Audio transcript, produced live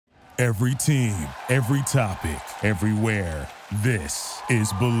Every team, every topic, everywhere. This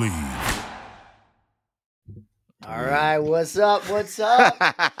is Bleav. All right, what's up? What's up?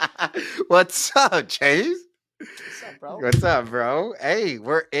 What's up, Chase? What's up, bro? What's up, bro? Hey,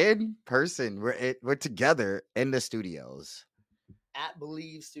 we're in person. We're together in the studios. At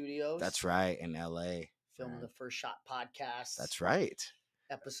Bleav Studios. That's right, in LA. Filming the First Shot podcast. That's right.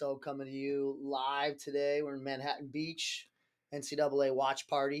 Episode coming to you live today. We're in Manhattan Beach. NCAA watch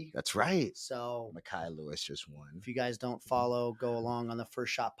party. That's right. So Mekhi Lewis just won. If you guys don't follow, go along on the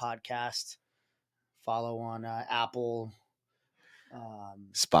First Shot podcast. Follow on Apple,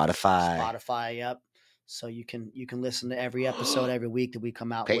 Spotify. Yep. So you can listen to every episode every week that we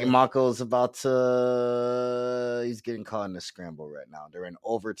come out. Peyton Marco's about to. He's getting caught in a scramble right now. They're in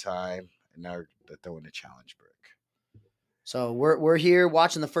overtime, and now they're throwing a challenge break. So we're here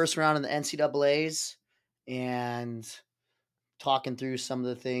watching the first round of the NCAAs and talking through some of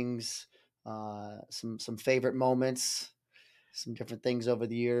the things, some favorite moments, some different things over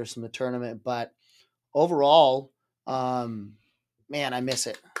the years from the tournament. But overall, man, I miss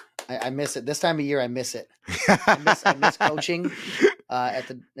it. I miss it. This time of year, I miss it. I miss coaching at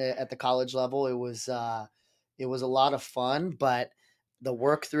the college level. It was a lot of fun, but the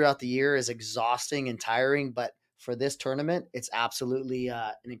work throughout the year is exhausting and tiring. But for this tournament, it's absolutely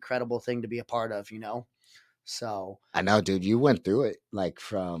an incredible thing to be a part of, So I know, dude, you went through it like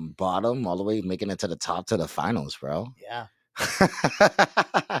from bottom all the way, making it to the top to the finals, bro. Yeah.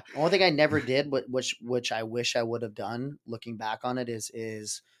 The only thing I never did, but which I wish I would have done, looking back on it,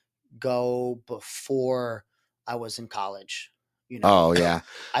 is go before I was in college. Oh yeah.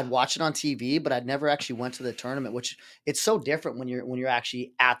 I'd watch it on TV, but I'd never actually went to the tournament, which it's so different when you're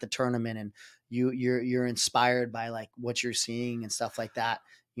actually at the tournament and you're inspired by like what you're seeing and stuff like that,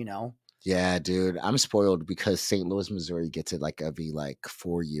 Yeah, dude, I'm spoiled because St. Louis, Missouri gets it like every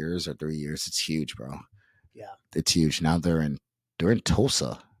 4 years or 3 years. It's huge, bro. Yeah, it's huge. Now they're in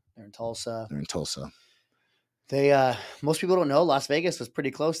Tulsa. They're in Tulsa. They most people don't know Las Vegas was pretty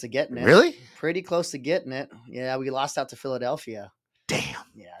close to getting it. Really? Pretty close to getting it. Yeah, we lost out to Philadelphia. Damn.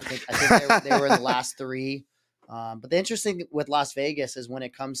 Yeah, I think they were in the last three. But the interesting thing with Las Vegas is when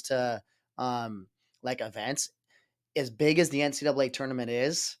it comes to events, as big as the NCAA tournament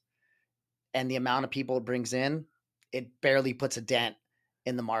is, and the amount of people it brings in, it barely puts a dent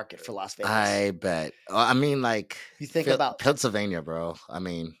in the market for Las Vegas. I bet. I mean, you think about Pennsylvania, bro. I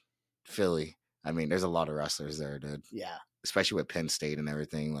mean, Philly. I mean, there's a lot of wrestlers there, dude. Yeah. Especially with Penn State and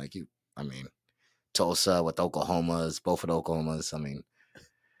everything. Tulsa with Oklahomas, both of the Oklahomas. I mean,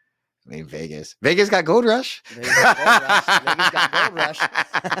 Vegas. Vegas got Gold Rush. Vegas got Gold Rush.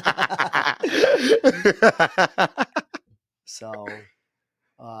 So,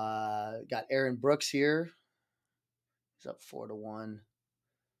 got Aaron Brooks here. He's up 4-1.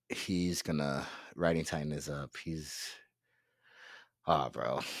 He's gonna riding time is up.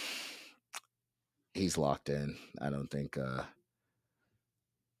 Bro. He's locked in. I don't think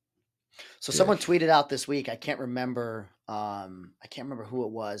So someone tweeted out this week, I can't remember who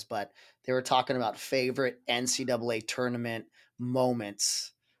it was, but they were talking about favorite NCAA tournament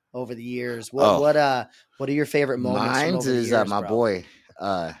moments over the years. What are your favorite moments? Mine is years, my bro? boy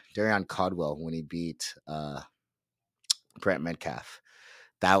Darion Caldwell when he beat Brett Metcalf.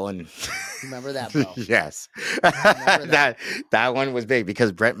 That one. Remember that, bro? Yes. that one was big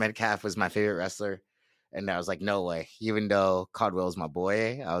because Brett Metcalf was my favorite wrestler. And I was like, no way. Even though Caldwell's my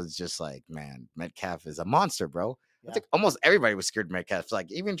boy, I was just like, man, Metcalf is a monster, bro. Yeah. I think almost everybody was scared of Metcalf.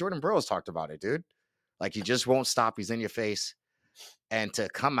 Like, even Jordan Burroughs talked about it, dude. Like, he just won't stop. He's in your face. And to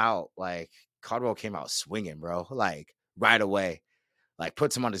come out, Caldwell came out swinging, bro. Right away.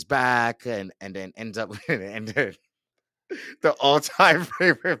 Puts him on his back and then ends up the all-time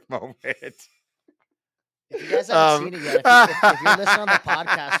favorite moment. If you guys haven't seen it yet, if you're listening on the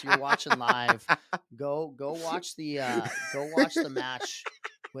podcast, you're watching live. Go watch the match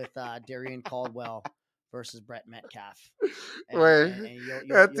with Darion Caldwell versus Brett Metcalf. And you'll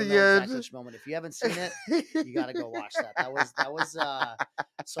know exactly which moment. If you haven't seen it, you got to go watch that. That was.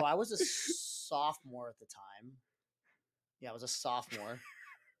 So I was a sophomore at the time. Yeah, I was a sophomore.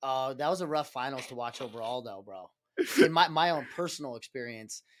 That was a rough finals to watch overall, though, bro. In my own personal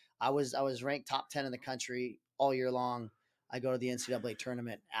experience, I was ranked top 10 in the country all year long. I go to the NCAA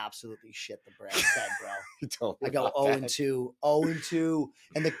tournament, absolutely shit the bed, bro. I go 0-2.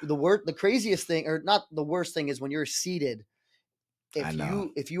 And the craziest thing, or not the worst thing, is when you're seeded.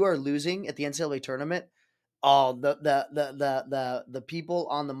 If you are losing at the NCAA tournament, the people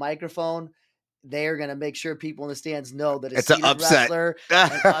on the microphone, they are gonna make sure people in the stands know that it's an upset. Wrestler,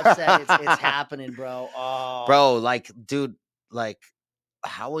 an upset. It's happening, bro. Oh, bro, dude,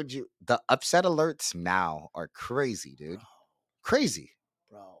 how would you? The upset alerts now are crazy, dude. Crazy,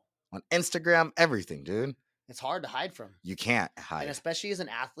 bro. on Instagram, everything, dude. It's hard to hide from. You can't hide, and especially as an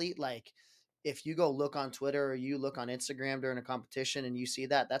athlete, like if you go look on Twitter or you look on Instagram during a competition and you see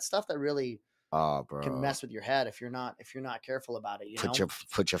that's stuff that really oh, bro, can mess with your head if you're not careful about it. You know,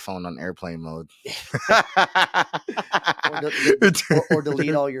 put your phone on airplane mode, or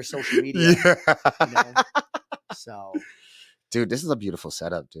delete all your social media. Yeah. You know? So, dude, this is a beautiful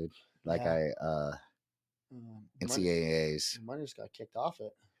setup, dude. Like yeah. NCAAs. Money just got kicked off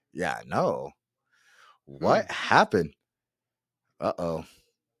it. Yeah, no. What happened? Uh-oh.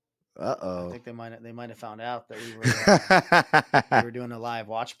 I think they might have found out that we were doing a live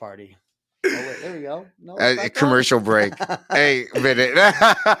watch party. Oh wait, there we go. No, commercial break. Hey, minute.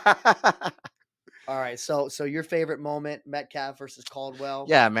 All right, so your favorite moment, Metcalf versus Caldwell?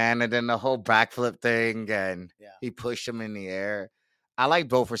 Yeah, man, and then the whole backflip thing, and he pushed him in the air. I like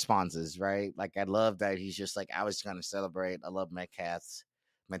both responses, right? Like, I love that he's just like, I was trying to celebrate. I love Metcalf's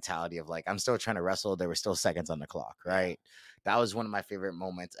mentality of like, I'm still trying to wrestle. There were still seconds on the clock, right? That was one of my favorite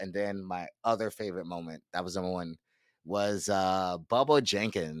moments. And then my other favorite moment, that was the one, was Bubba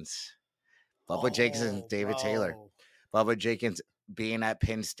Jenkins. Bubba Jenkins and David Taylor. Bubba Jenkins being at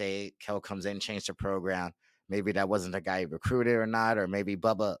Penn State. Kel comes in, changed the program. Maybe that wasn't the guy he recruited or not, or maybe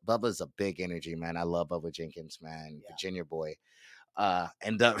Bubba's a big energy, man. I love Bubba Jenkins, man. Virginia boy.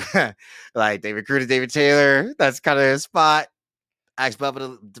 End up like they recruited David Taylor. That's kind of his spot. Asked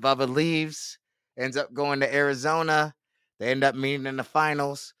Bubba leaves, ends up going to Arizona. They end up meeting in the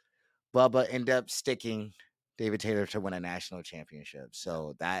finals. Bubba end up sticking David Taylor to win a national championship.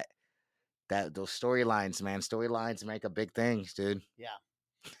 So that those storylines, man, make a big thing, dude. Yeah.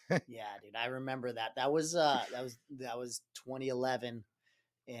 Yeah, dude. I remember that. That was 2011.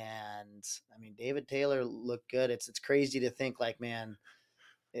 And I mean, David Taylor looked good. It's crazy to think like, man,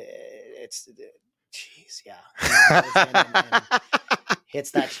 jeez, yeah.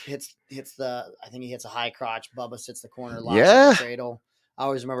 Hits the, I think he hits a high crotch. Bubba sits the corner, locks the cradle. I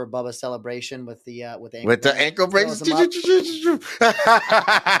always remember Bubba's celebration with the ankle breaks. That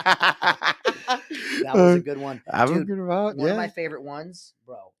was a good one. Dude, one of my favorite ones,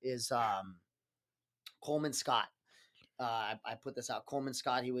 bro, is Coleman Scott. I put this out. Coleman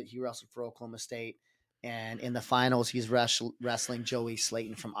Scott, he wrestled for Oklahoma State, and in the finals, he's wrestling Joey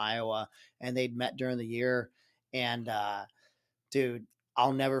Slayton from Iowa, and they'd met during the year. And dude,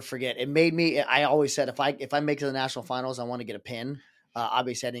 I'll never forget. It made me. I always said if I make it to the national finals, I want to get a pin.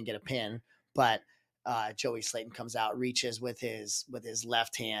 Obviously, I didn't get a pin, but Joey Slayton comes out, reaches with his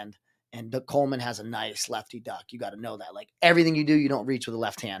left hand, and Coleman has a nice lefty duck. You got to know that. Like everything you do, you don't reach with the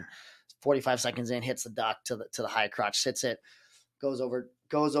left hand. 45 seconds in, hits the duck to the high crotch, sits it, goes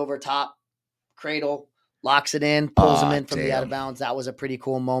over top, cradle, locks it in, pulls him in from the out of bounds. That was a pretty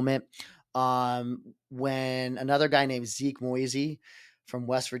cool moment. When another guy named Zeke Moisey from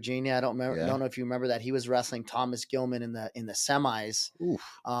West Virginia, I don't know if you remember that, he was wrestling Thomas Gilman in the semis.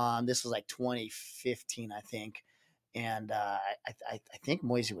 This was like 2015, I think. And I think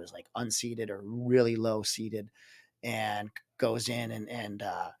Moisey was like unseeded or really low seeded, and goes in and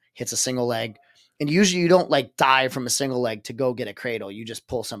hits a single leg. And usually you don't like dive from a single leg to go get a cradle. You just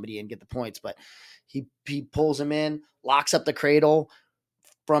pull somebody and get the points. But he pulls him in, locks up the cradle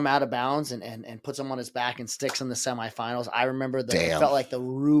from out of bounds, and puts him on his back and sticks in the semifinals. I remember it felt like the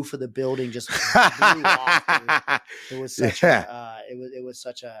roof of the building just blew off. It was such it was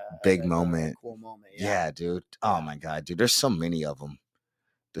such a big moment, cool moment. Yeah, dude. Oh my God, dude. There's so many of them.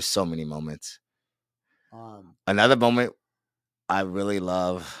 There's so many moments. Another moment I really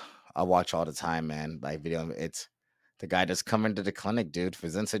love, I watch all the time, man. Like video, it's the guy that's coming to the clinic, dude.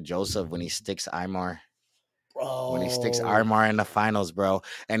 Vincent Joseph when he sticks Imar. Bro. When he sticks Imar in the finals, bro.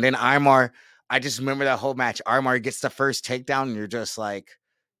 And then Imar, I just remember that whole match. Imar gets the first takedown, and you're just like,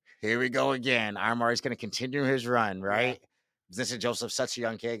 here we go again. Imar is going to continue his run, right? Yeah. Vincent Joseph, such a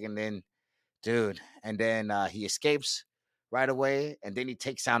young kid. And then, dude, he escapes right away, and then he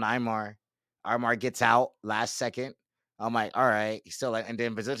takes down Imar. Imar gets out last second. I'm like, all right. He's still like, and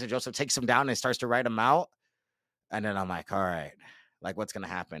then Vincent Joseph takes him down and starts to write him out. And then I'm like, all right, like what's going to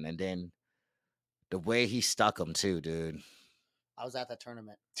happen? And then the way he stuck him too, dude. I was at that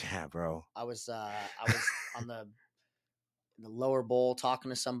tournament. Yeah, bro. I was on the lower bowl talking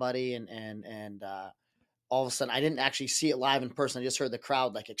to somebody, and all of a sudden I didn't actually see it live in person. I just heard the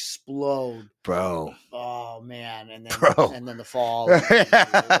crowd like explode, bro. Oh man! And then the fall,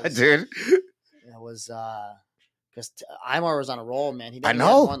 dude. It was because Imar was on a roll, man. He didn't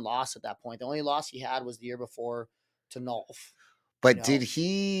have one loss at that point. The only loss he had was the year before to Nolf. But did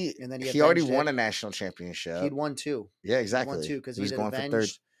he? And then he already won a national championship. He'd won 2. Yeah, exactly. He won 2 because he was he'd going avenged. for third.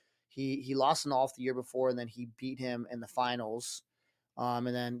 He lost an off the year before, and then he beat him in the finals. And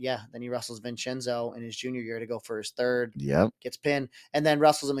then he wrestles Vincenzo in his junior year to go for his third. Yep. Gets pinned, and then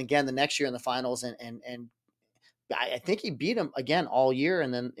wrestles him again the next year in the finals, and I think he beat him again all year,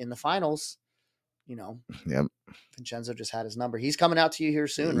 and then in the finals, Yep. Vincenzo just had his number. He's coming out to you here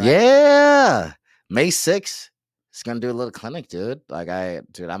soon, right? Yeah, May 6th. He's gonna do a little clinic, dude. I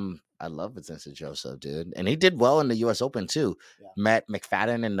love Vincenzo Joseph, dude, and he did well in the U.S. Open too. Yeah. Met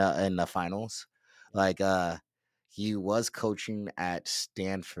McFadden in the finals. He was coaching at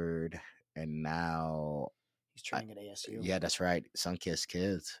Stanford, and now he's training at ASU. Yeah, that's right. Sunkist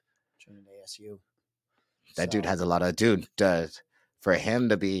Kids. Training at ASU. That dude has a lot of for him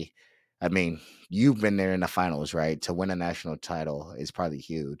to be. I mean, you've been there in the finals, right? To win a national title is probably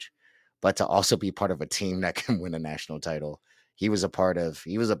huge, but to also be part of a team that can win a national title, he was a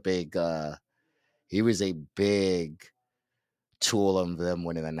big tool of them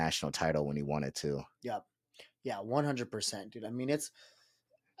winning a national title when he wanted to. Yep. Yeah, 100%, dude. I mean,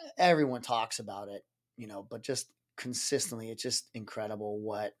 everyone talks about it, but just consistently, it's just incredible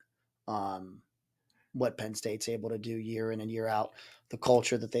what Penn State's able to do year in and year out, the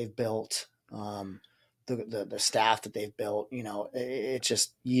culture that they've built, the staff that they've built, it's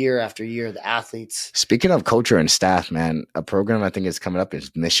just year after year, the athletes. Speaking of culture and staff, man, a program I think is coming up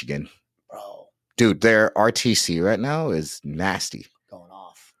is Michigan. Bro. Dude, their RTC right now is nasty. Going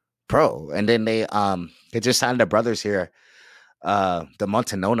off. Bro. And then they just signed their brothers here. The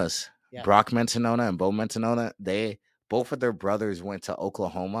Montanonas, Brock Montanona and Bo Montanona, both of their brothers went to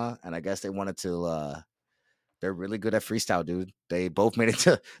Oklahoma, and I guess they wanted to they're really good at freestyle, dude. They both made it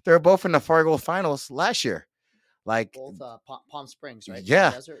they were both in the Fargo finals last year. Like both Palm Springs, right? Yeah.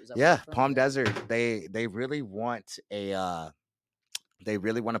 Palm Desert? Is that yeah, Palm Desert. They really want to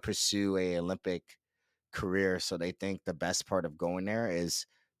pursue a Olympic career, so they think the best part of going there is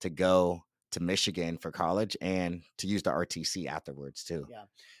to go to Michigan for college and to use the RTC afterwards too. Yeah.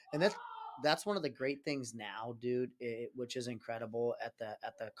 And that's one of the great things now, dude, which is incredible at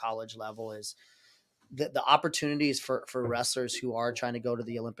the college level, is the opportunities for wrestlers who are trying to go to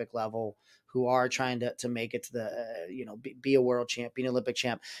the Olympic level, who are trying to make it to the, be a world champ, be an Olympic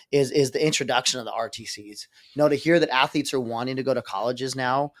champ, is the introduction of the RTCs. To hear that athletes are wanting to go to colleges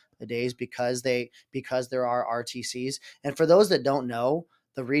nowadays because there are RTCs. And for those that don't know,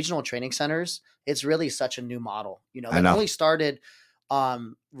 the regional training centers, it's really such a new model. That only started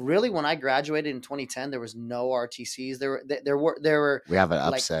really when I graduated in 2010. There was no RTCs. There were we have an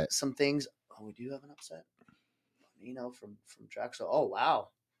upset. Some things. Oh, we do have an upset. From Drexel. Oh, wow.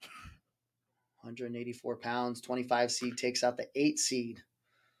 184 pounds, 25 seed takes out the 8 seed.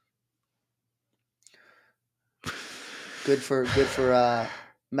 Good for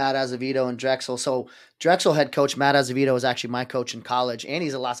Matt Azevedo and Drexel. So Drexel head coach Matt Azevedo was actually my coach in college, and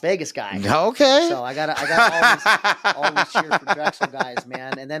he's a Las Vegas guy. Okay. So I got always cheer for Drexel guys,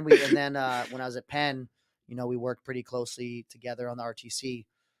 man. And then when I was at Penn, we worked pretty closely together on the RTC.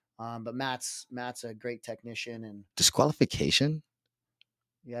 But Matt's a great technician. And disqualification.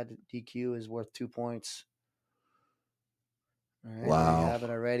 Yeah, DQ is worth 2 points. All right, wow. There you have it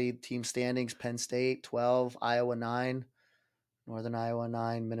already. Team standings: Penn State 12, Iowa 9, Northern Iowa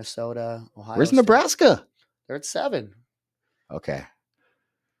 9, Minnesota, Ohio. Where's State. Nebraska? They're at 7. Okay.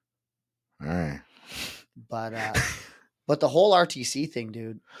 All right. But the whole RTC thing,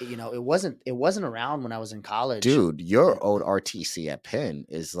 dude, it wasn't around when I was in college. Dude, your old RTC at Penn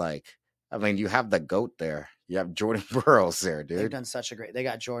is like, I mean, you have the GOAT there. You have Jordan Burroughs there, dude. They've done such a great. They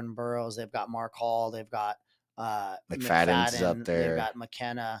got Jordan Burroughs. They've got Mark Hall. They've got McFadden's up there. They've got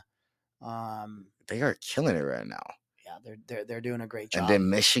McKenna. They are killing it right now. Yeah, they're doing a great job. And then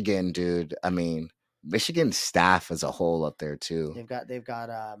Michigan, dude. I mean, Michigan staff as a whole up there too. They've got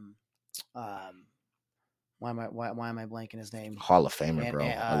why am I blanking his name? Hall of Famer,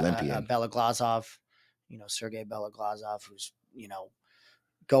 bro. Olympian. Bela Glazov, Sergey Bela Glazov, who's,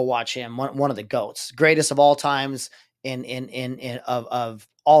 go watch him. One of the GOATs, greatest of all times of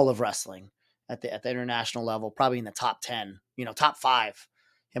all of wrestling at the international level, probably in the top 10, top 5.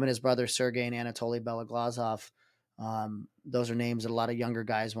 Him and his brother Sergey and Anatoly Bela Glazov. Those are names that a lot of younger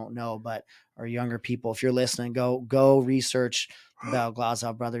guys won't know, but our younger people, if you're listening, go research the Bela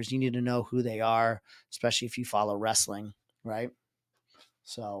Glazov brothers. You need to know who they are, especially if you follow wrestling, right?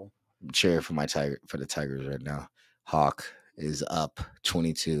 So cheer for the Tigers right now. Hawk is up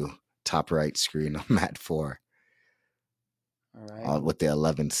 22, top right screen on mat 4. All right. With the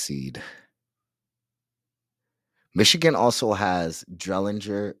 11th seed. Michigan also has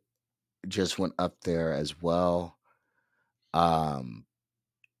Drellinger, just went up there as well.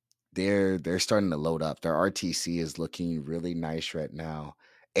 They're starting to load up. Their RTC is looking really nice right now.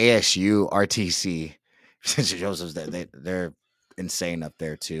 ASU RTC, Joseph's they're insane up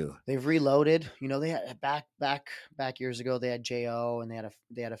there too. They've reloaded. They had back years ago. They had Jo, and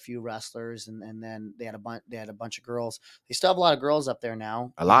they had a few wrestlers, and then they had a bunch of girls. They still have a lot of girls up there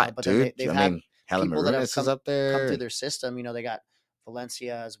now. A lot, but dude. they've had Helen people that have Marunas is up there. come through their system. They got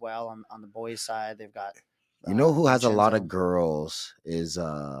Valencia as well on the boys' side. They've got. Who has a lot of Vincenzo. girls is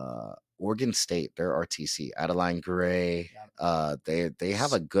Oregon State. Their RTC, Adeline Gray. Yep. They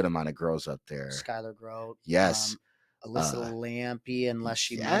have a good amount of girls up there. Skylar Grote. Yes. Alyssa Lampy, unless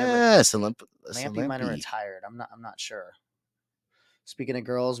she Lampy might have retired. I'm not sure. Speaking of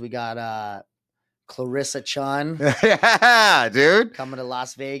girls, we got Clarissa Chun. Yeah, dude. Coming to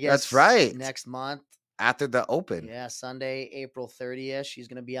Las Vegas. That's right. Next month. After the Open. Yeah, Sunday, April 30th. She's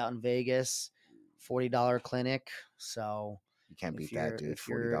going to be out in Vegas. $40 clinic. So you can't beat that, dude.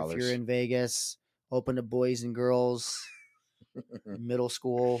 $40. If you're in Vegas, open to boys and girls, middle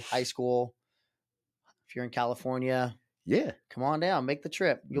school, high school. If you're in California, yeah, come on down, make the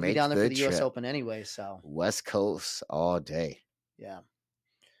trip. You'll be down there for the U.S. Open anyway. So West Coast all day. Yeah.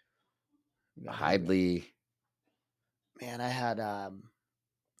 Hidley. Man, I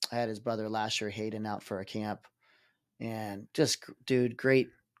had his brother last year, Hayden, out for a camp, and just, dude, great.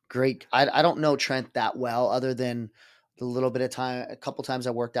 I don't know Trent that well, other than the little bit of time, a couple times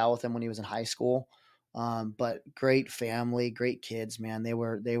I worked out with him when he was in high school. But great family, great kids, man. They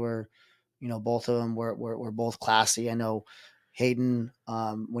were, both of them were both classy. I know Hayden,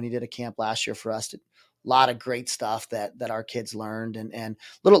 when he did a camp last year for us, a lot of great stuff that our kids learned, and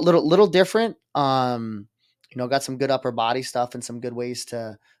little different. Got some good upper body stuff and some good ways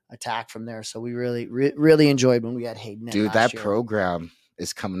to attack from there. So we really enjoyed when we had Hayden. Dude, that program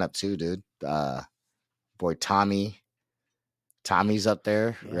is coming up too, dude. Boy, Tommy's up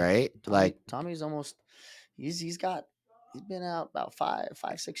there, right? Tommy's almost. He's been out about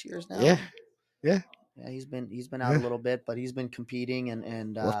 5-6 years now. Yeah. He's been out a little bit, but he's been competing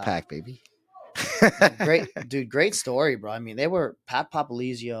and Wolfpack, baby. Great story, bro. I mean, Pat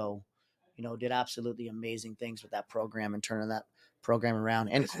Popolizio, did absolutely amazing things with that program and turning that program around,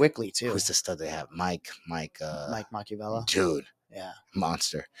 and quickly too. Who's the stud they have? Mike Machiavella. Dude. Yeah.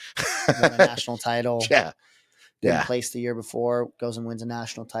 Monster. Won a national title. Yeah. Didn't place the year before, goes and wins a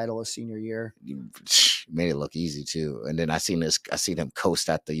national title his senior year. Made it look easy too. And then I seen him coast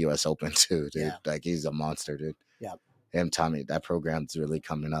at the US Open too, dude. Yeah. Like, he's a monster, dude. Yeah. Him, Tommy, that program's really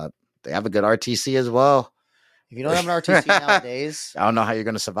coming up. They have a good RTC as well. If you don't have an RTC nowadays, I don't know how you're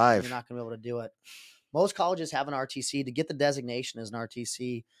going to survive. You're not going to be able to do it. Most colleges have an RTC. To get the designation as an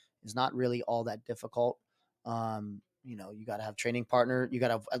RTC is not really all that difficult. You got to have training partner. You got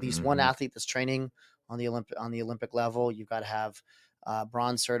to have at least one athlete that's training on the Olympic level. You've got to have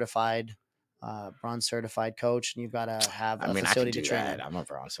bronze certified coach, and you've got to have a facility to train. I'm a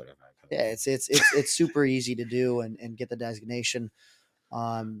bronze certified coach. Yeah, it's super easy to do and get the designation.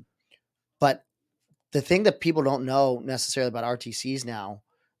 But the thing that people don't know necessarily about RTCs now,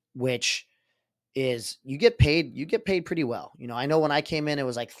 which is you get paid pretty well. I know when I came in, it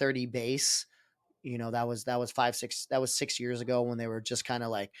was like 30 base. That was 6 years ago when they were just kind of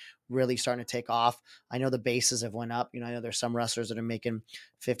like really starting to take off. I know the bases have went up. I know there's some wrestlers that are making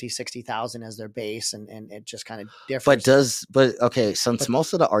 50, 60,000 as their base, and it just kind of differs. Since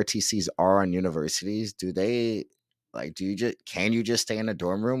most of the RTCs are on universities, can you just stay in a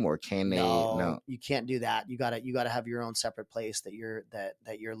dorm room, or can they? No, you can't do that. You gotta have your own separate place that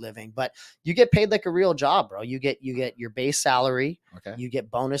you're living, but you get paid like a real job, bro. You get your base salary. Okay. You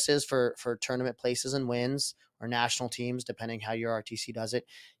get bonuses for tournament places and wins, or national teams, depending how your RTC does it.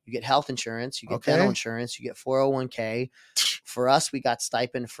 You get health insurance, you get dental insurance, you get 401k. For us, we got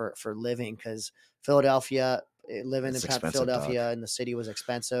stipend for living, because Philadelphia, living in Philadelphia in the city was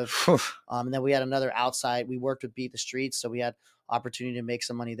expensive. And then we had another outside. We worked with Beat the Streets, so we had opportunity to make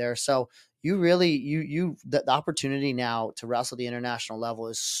some money there. So you really, the opportunity now to wrestle the international level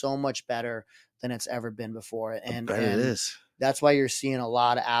is so much better than it's ever been before. And it is. That's why you're seeing a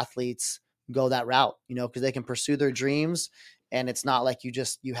lot of athletes go that route, because they can pursue their dreams, and it's not like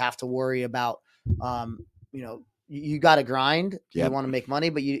you have to worry about, you got to grind. Yep. You want to make money,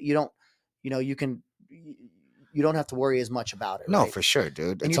 but you don't, you don't have to worry as much about it. No, right? for sure,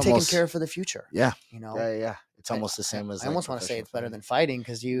 dude. And you're taking care of for the future. Yeah. Yeah. It's almost the same as I almost want to say it's better than fighting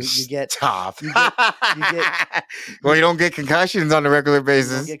because you get Stop. you get Well, you don't get concussions on a regular you don't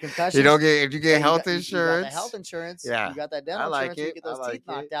basis. get concussions. You don't get if you get Hey, health you got insurance. the health insurance. Yeah, You got that I dental like insurance. You it. get I those like teeth it.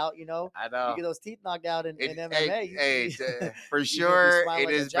 knocked out. You know, I you know. get those teeth knocked out in It- MMA. for you're gonna be sure, smiling it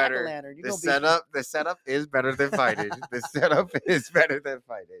like a is better. jack-o'-lantern. You're The gonna be setup is better than fighting. The setup is better than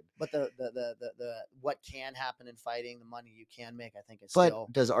fighting. But the what can happen in fighting, the money you can make, I think is But still.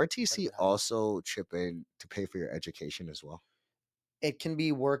 does RTC pretty high. also chip in to pay for your education as well? It can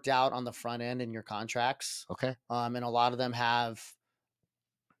be worked out on the front end in your contracts. Okay. And a lot of them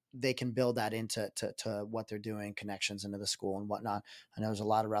they can build that into to what they're doing, connections into the school and whatnot. I know there's a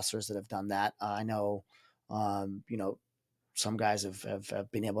lot of wrestlers that have done that. I know, some guys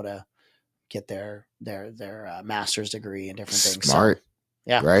have been able to get their master's degree and different things. Smart. So,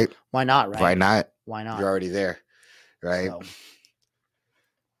 yeah. Right. Why not? Right. Why not? Why not? You're already there. Right. So,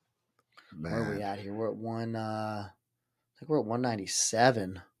 where are we at here? We're at I think we're at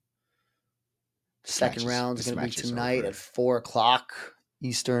 197. Second round is going to be tonight at 4:00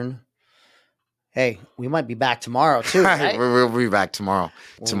 Eastern. Hey, we might be back tomorrow too. Right? We'll be back tomorrow.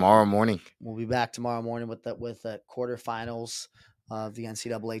 Tomorrow morning. We'll be back tomorrow morning with the quarterfinals of the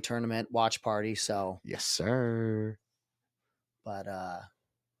NCAA tournament watch party. So yes, sir. But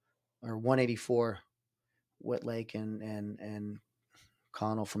or 184, Whitlake and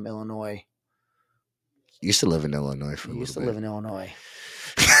Connell from Illinois. You used to live in Illinois for a little bit. Used to live in Illinois.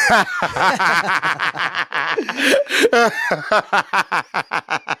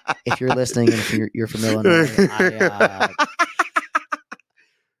 If you're listening and if you're from Illinois,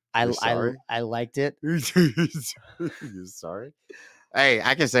 I liked it. You're sorry? Hey,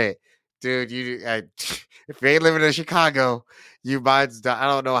 I can say it. Dude, if you ain't living in Chicago, I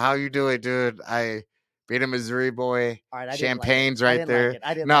don't know how you do it, dude. I being a Missouri boy. All right, Champagne's right there.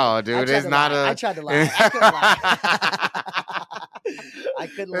 I didn't no, like it. dude, it's not I tried to lie. I couldn't lie. I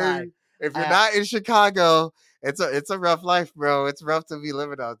couldn't lie. If you're not in Chicago, it's a rough life, bro. It's rough to be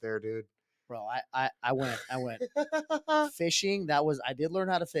living out there, dude. Bro, I went fishing. I did learn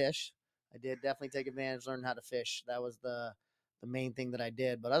how to fish. I did definitely take advantage, learn how to fish. That was the main thing that I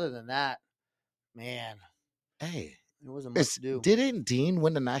did. But other than that, man, hey, it wasn't much to do. Didn't Dean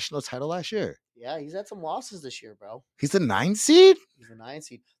win the national title last year? Yeah, he's had some losses this year, bro. He's the 9 seed? He's the 9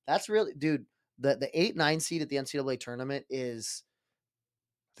 seed. That's really, dude, the 8-9 seed at the NCAA tournament is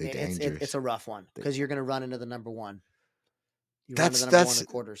it's a rough one because you're going to run into the number one. That's one in the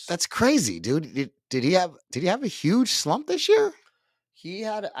quarters. That's crazy, dude. Did he have a huge slump this year? He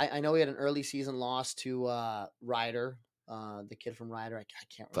had I know he had an early season loss to Ryder, the kid from Ryder. I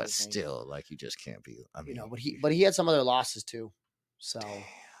can't remember. But still, like, you just can't be. I mean, but he had some other losses too. So,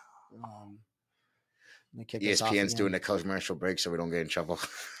 ESPN's doing the commercial break so we don't get in trouble.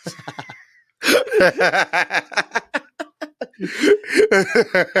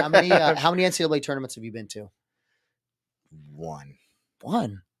 How many NCAA tournaments have you been to? One.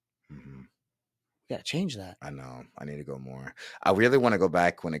 Mm-hmm. We gotta change that. I know. I need to go more. I really want to go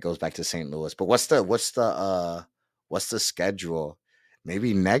back when it goes back to St. Louis. But what's the schedule?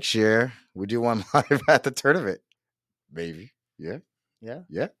 Maybe next year we do one live at the tournament. Maybe. Yeah. Where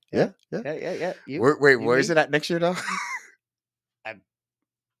is it at next year though?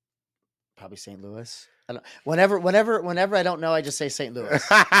 Probably St. Louis. I don't, whenever I don't know, I just say St. Louis.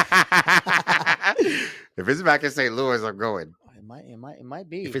 If it's back in St. Louis, I'm going. It might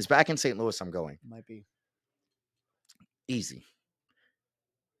be. If it's back in St. Louis, I'm going. It might be. Easy.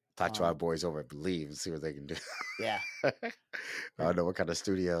 Talk to our boys over at Bleav and see what they can do. Yeah. I don't know what kind of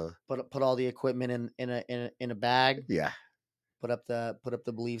studio. Put all the equipment in a bag. Yeah. Put up the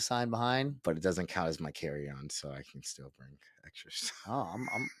Bleav sign behind. But it doesn't count as my carry-on, so I can still bring extras. Oh,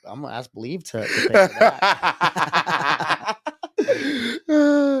 I'm gonna ask Bleav to pay for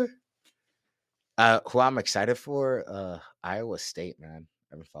that. Who I'm excited for, Iowa State, man.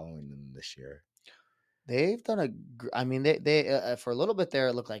 I've been following them this year. They've done they for a little bit there,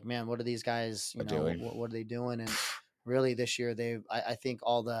 it looked like, man, what are these guys, doing? What are they doing? And really this year I think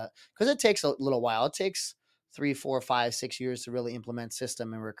because it takes a little while. It takes 3, 4, 5, 6 years to really implement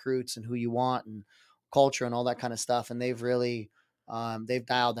system and recruits and who you want and culture and all that kind of stuff. And they've really, they've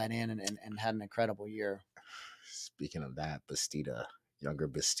dialed that in and had an incredible year. Speaking of that, younger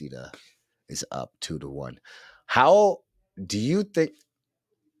Bastida is up 2-1. How do you think,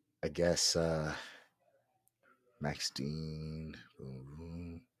 I guess, Max Dean,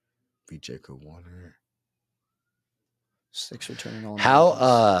 B. Jacob Warner, 6 returning all.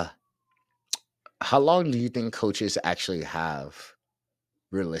 How long do you think coaches actually have,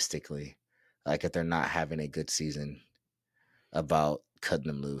 realistically, like if they're not having a good season, about cutting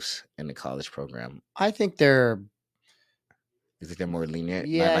them loose in the college program? I think they're. You think they're more lenient?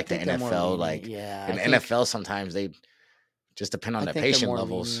 Yeah, Not I like the think they're more NFL. lenient. Like Yeah, in the NFL, sometimes they just depend on I their think they're patient more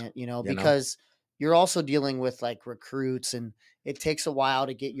levels. lenient, You know, because you're also dealing with like recruits, and it takes a while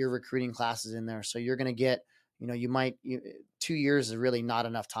to get your recruiting classes in there. So you're going to get, you might 2 years is really not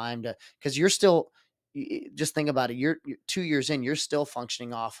enough time to, because you're still, just think about it. You're 2 years in, you're still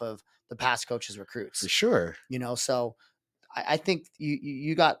functioning off of the past coaches' for recruits. sure. So I think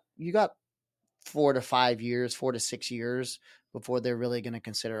you got 4 to 5 years, 4 to 6 years before they're really going to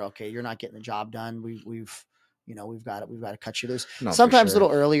consider, okay, you're not getting the job done. We've got to cut you loose. No, for Sometimes a sure.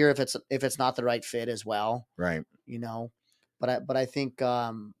 little earlier if it's not the right fit as well, Right. but I think,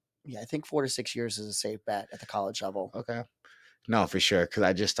 I think 4 to 6 years is a safe bet at the college level. Okay. No, for sure. Because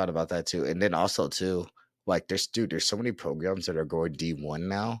I just thought about that too, and then also too, like there's so many programs that are going D1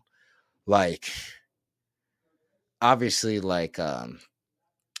 now. Like, obviously, like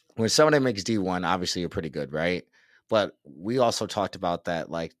when somebody makes D1, obviously you're pretty good, right? But we also talked about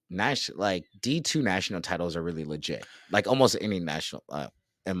that, like like D2 national titles are really legit. Like almost any national,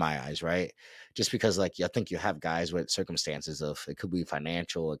 in my eyes, right? Just because, like, I think you have guys with circumstances of it could be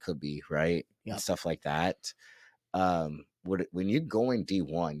financial, it could be right, and Yep. stuff like that. When you go in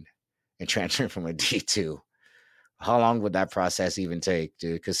D1 and transfer from a D2, how long would that process even take,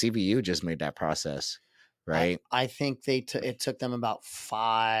 dude? Because CBU just made that process, right? I think it took them about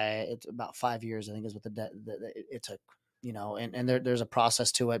 5 years. I think is what it took, and there's a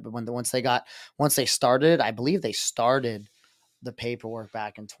process to it. But once they started, I Bleav they started the paperwork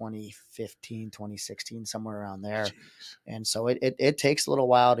back in 2015, 2016, somewhere around there. Jeez. And so it takes a little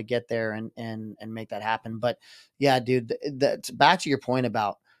while to get there and make that happen. But yeah, dude, back to your point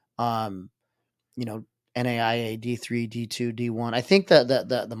about, NAIA, D3, D2, D1. I think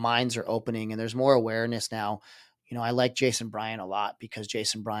the minds are opening and there's more awareness now. I like Jason Bryant a lot because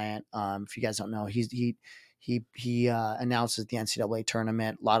Jason Bryant, if you guys don't know, he announces the NCAA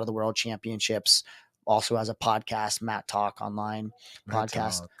tournament, a lot of the world championships, also has a podcast, Matt Talk online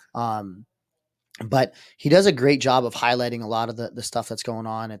podcast. But he does a great job of highlighting a lot of the stuff that's going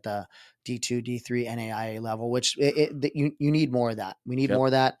on at the D2, D3, NAIA level, which you need more of that. We need more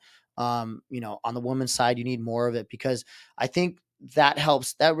of that. On the women's side, you need more of it because I think that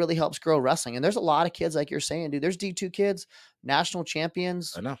really helps grow wrestling. And there's a lot of kids, like you're saying, dude, there's D2 kids, national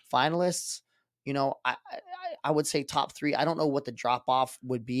champions, finalists, I would say top 3. I don't know what the drop off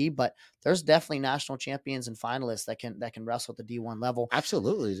would be, but there's definitely national champions and finalists that can wrestle at the D1 level.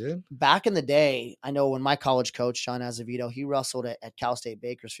 Absolutely, dude. Back in the day, I know when my college coach, John Azevedo, he wrestled at Cal State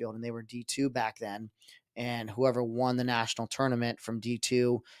Bakersfield, and they were D2 back then. And whoever won the national tournament from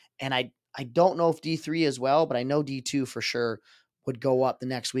D2, and I don't know if D3 as well, but I know D2 for sure would go up the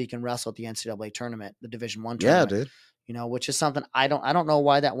next week and wrestle at the NCAA tournament, the Division I tournament. Yeah, dude. Which is something I don't know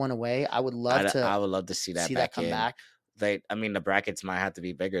why that went away. I would love to see that come back. The brackets might have to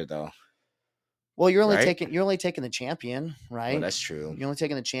be bigger though. Well, you're only taking the champion, right? Well, that's true. You're only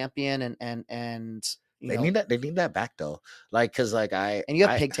taking the champion, and they need that back though. Like, cause like and you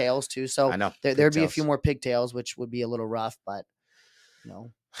have pigtails too. So I know there'd be a few more pigtails, which would be a little rough, but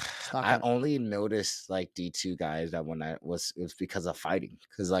I only noticed like D2 guys that when it was because of fighting.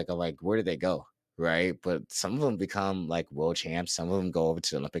 Cause like I'm like, where did they go? Right. But some of them become like world champs. Some of them go over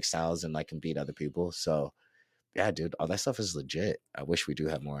to the Olympic styles and like can beat other people. So yeah, dude, all that stuff is legit. I wish we do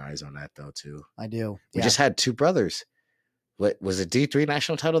have more eyes on that though too. I do. We just had 2 brothers. What was it? D3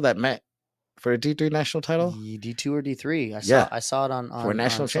 national title that met for a D3 national title? D2 or D3? I saw it on for a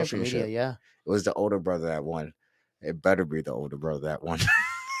national social championship. Media, yeah. It was the older brother that won. It better be the older brother that won.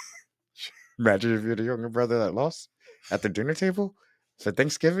 Imagine if you're the younger brother that lost at the dinner table for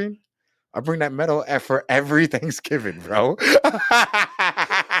Thanksgiving. I bring that medal for every Thanksgiving, bro. Yeah,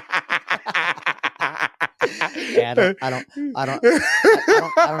 I don't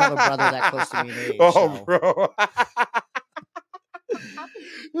have a brother that close to me in age. Oh, bro.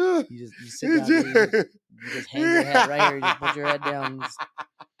 You sit down there, you just hang your head right here, you just put your head down.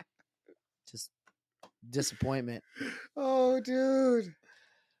 Just disappointment. Oh, dude.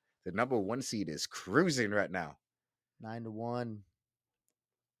 The number 1 seed is cruising right now. 9-1.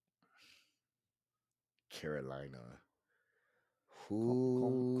 Carolina.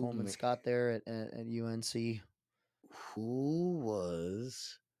 Coleman Scott there at UNC. Who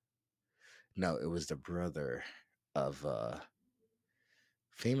was? No, it was the brother of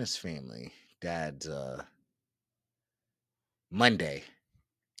famous family. Dad's Monday.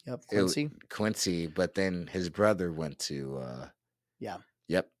 Yep, Quincy, but then his brother went to yeah.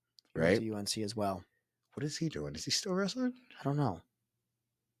 Yep. Right. To UNC as well. What is he doing? Is he still wrestling? I don't know.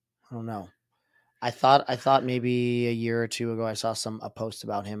 I thought maybe a year or two ago I saw a post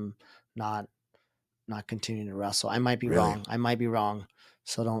about him not continuing to wrestle. I might be Really? wrong.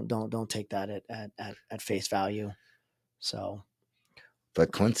 So don't take that at face value. So,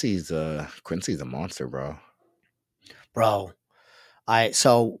 But Quincy's a monster, bro. bro,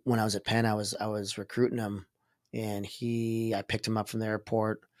 so when I was at Penn, I was recruiting him, and I picked him up from the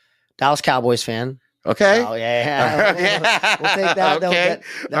airport. Dallas Cowboys fan. Okay. Oh yeah, we'll take that. Okay.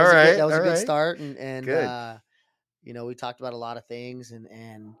 That was a good right. start, and Good. we talked about a lot of things,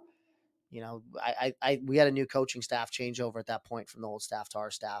 and we had a new coaching staff changeover at that point from the old staff to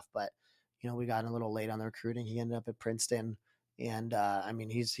our staff, but we got a little late on the recruiting. He ended up at Princeton, and I mean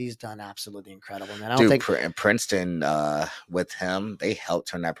he's done absolutely incredible, man. I don't think Princeton with him, they helped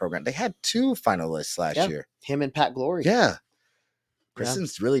turn that program. They had 2 finalists last year. Him and Pat Glory. Yeah.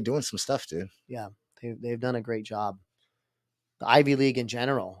 Princeton's really doing some stuff, dude. Yeah, they've done a great job. The Ivy League in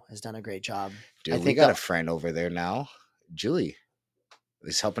general has done a great job. Dude, we got a friend over there now, Julie.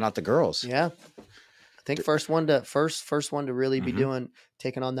 He's helping out the girls. Yeah, I think first one to really be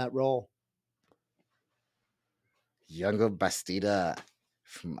taking on that role. Younger Bastida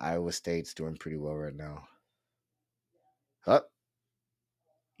from Iowa State's doing pretty well right now. Huh?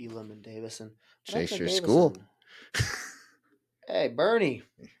 Elam and Davison. Chase your school. Hey, Bernie.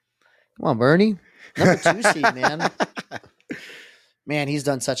 Come on, Bernie. Number 2 seed, man. Man, he's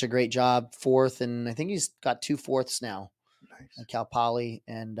done such a great job. 4th, and I think he's got 2 4ths now. Nice. At Cal Poly,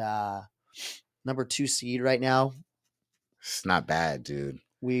 and number 2 seed right now. It's not bad, dude.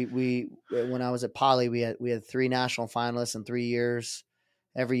 We when I was at Poly, we had 3 national finalists in 3 years.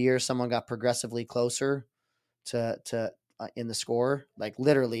 Every year, someone got progressively closer to in the score. Like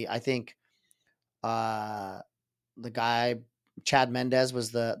literally, I think the guy Chad Mendez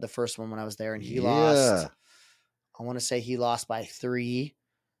was the first one when I was there, and he lost. I want to say he lost by 3,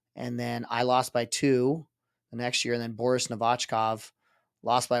 and then I lost by 2 the next year, and then Boris Novachkov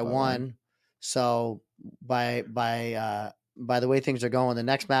lost by 1. So by the way things are going, the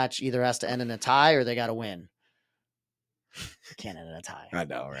next match either has to end in a tie or they got to win. Can't end in a tie. I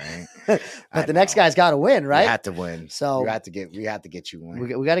know, right? But the next guy's got to win, right? You have to win. So we have to get you one.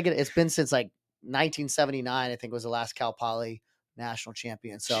 We got to get. It's been since like 1979, I think was the last Cal Poly national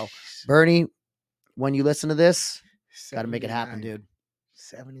champion. So Bernie, when you listen to this, got to make it happen, dude.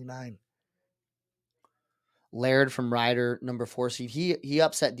 79. Laird from Ryder, number 4 seed. He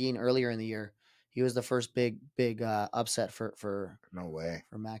upset Dean earlier in the year. He was the first big upset for no way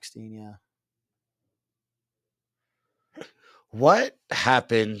for Max Dean. Yeah. What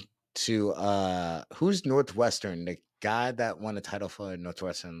happened to who's Northwestern? The guy that won the title for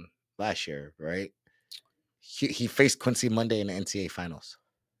Northwestern last year, right? He faced Quincy Monday in the NCAA finals.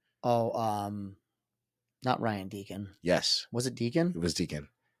 Oh, not Ryan Deacon. Yes. Was it Deacon? It was Deacon.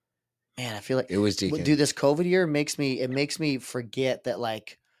 Man, I feel like it was Deacon. Dude, this COVID year makes me forget that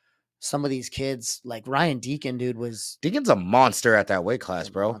like some of these kids, like Ryan Deacon, dude, Deacon's a monster at that weight class,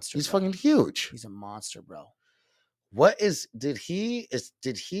 bro. He's fucking huge. He's a monster, bro. Did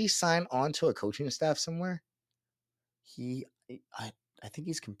he sign on to a coaching staff somewhere? I think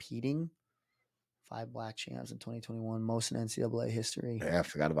he's competing. 5 black champs in 2021, most in NCAA history. Yeah, I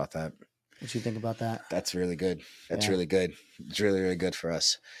forgot about that. What you think about that? That's really good. Really good. It's really, really good for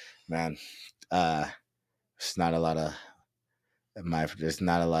us, man. It's not a lot of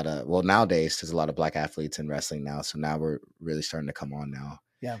well, nowadays there's a lot of black athletes in wrestling now, so now we're really starting to come on now.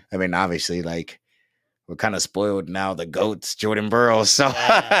 Yeah. I mean, obviously, like we're kind of spoiled now. The GOAT's Jordan Burroughs, so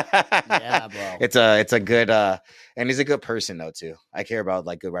yeah, bro. It's a good and he's a good person though too. I care about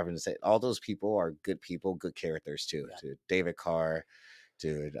like good references. All those people are good people, good characters too. Yeah. Dude, David Carr,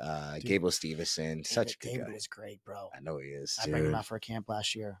 dude, Gable Stevenson, such a good David guy. is great, bro. I know he is. I bring him out for a camp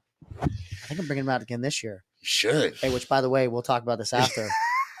last year. I think I'm bringing him out again this year. You should. Hey, which by the way, we'll talk about this after.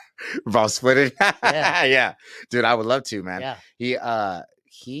 About splitting. Yeah. Yeah, dude, I would love to, man. Yeah. We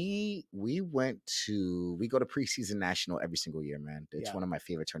go to preseason national every single year, man. It's one of my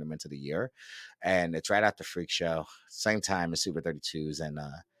favorite tournaments of the year, and it's right after Freak Show, same time as Super 32s. And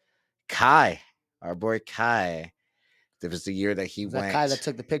Kai, our boy Kai, it was the year that he went. That Kai that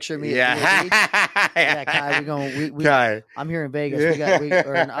took the picture of me. Yeah, yeah. Kai, we're going. Kai. I'm here in Vegas.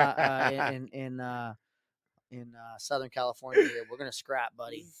 In Southern California here. We're gonna scrap,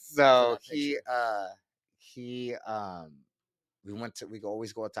 buddy. So we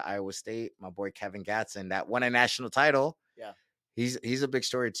always go out to Iowa State. My boy Kevin Gatson that won a national title. Yeah, he's a big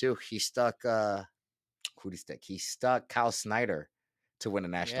story too. He stuck who'd he stick? He stuck Kyle Snyder to win a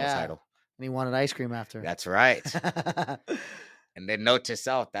national title, and he wanted ice cream after. That's right. And then note to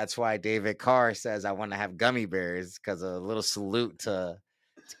self, that's why David Carr says I want to have gummy bears, because a little salute to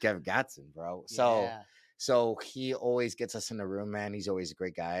Kevin Gatson, bro. Yeah. So he always gets us in the room, man. He's always a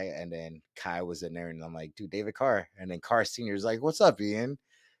great guy. And then Kai was in there, and I'm like, dude, David Carr. And then Carr Sr. is like, what's up, Ian?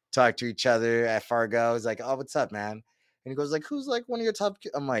 Talk to each other at Fargo. He's like, oh, what's up, man? And he goes, like, who's like one of your top?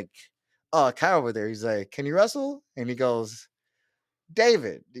 I'm like, oh, Kai over there. He's like, can you wrestle? And he goes,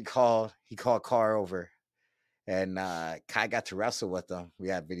 David. He called Carr over. And Kai got to wrestle with him. We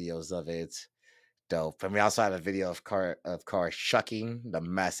have videos of it. It's dope. And we also have a video of Carr shucking the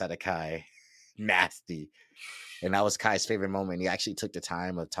mess out of Kai. Nasty. And that was Kai's favorite moment. He actually took the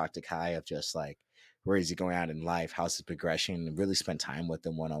time to talk to Kai of just like, where is he going out in life? How's his progression? And really spend time with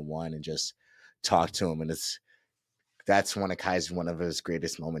him one-on-one and just talk to him. And that's one of his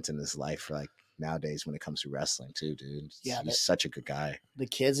greatest moments in his life, like nowadays when it comes to wrestling too, dude. Yeah, he's such a good guy. The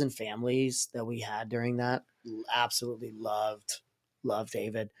kids and families that we had during that absolutely loved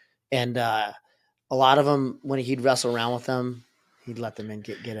David. And a lot of them, when he'd wrestle around with them, he'd let them in,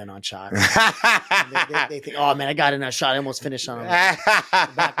 get in on shots. they think, oh man, I got in that shot. I almost finished on him. The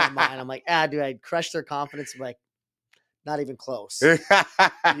back of my mind, I'm like, dude, I crushed their confidence. I'm like, not even close. you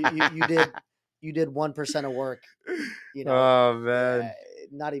did 1% of work. You know, oh man,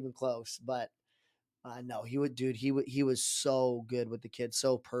 not even close. But no, he was so good with the kids,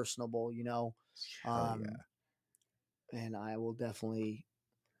 so personable. You know, and I will definitely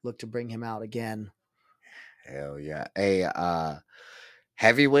look to bring him out again. Hell yeah. Hey,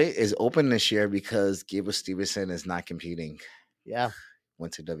 heavyweight is open this year because Gable Stevenson is not competing. Yeah.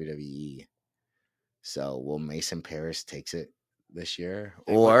 Went to WWE. So will Mason Paris takes it this year?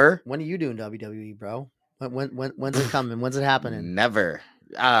 Hey, or when are you doing WWE, bro? When's it coming? When's it happening? Never.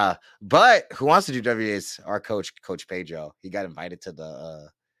 But who wants to do WWE is our coach Pedro. He got invited to the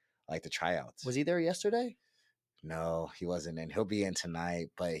the tryouts. Was he there yesterday? No, he wasn't in. He'll be in tonight,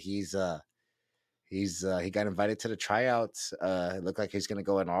 but he got invited to the tryouts. It looked like he's gonna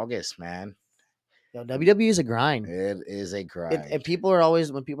go in August, man. Yo, WWE is a grind. It is a grind. And people are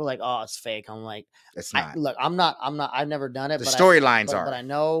always, when people are like, oh, it's fake, I'm like, it's not. Look, I'm not, I've never done it. The storylines are. But I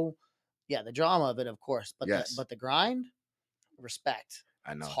know, the drama of it, of course. But yes. But the grind, respect.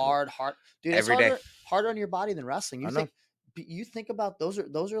 I know. It's hard. Dude, every it's day. harder on your body than wrestling. You think about those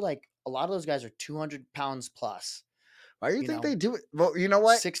are like, a lot of those guys are 200 pounds plus. Why do you think they do it? Well, you know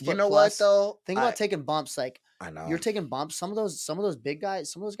what? 6 foot you know plus. what though? Think about taking bumps. Like, I know you're taking bumps. Some of those big guys.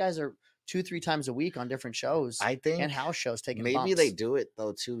 Some of those guys are 2-3 times a week on different shows. I think, and house shows taking maybe bumps. they do it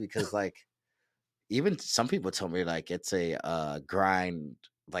though too because like even some people told me like it's a grind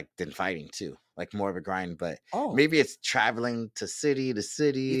like than fighting too, like more of a grind. But maybe it's traveling to city to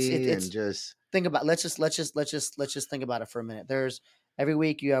city and just think about. Let's just think about it for a minute. There's every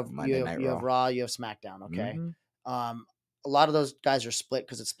week you have Raw, you have SmackDown. Okay. Mm-hmm. A lot of those guys are split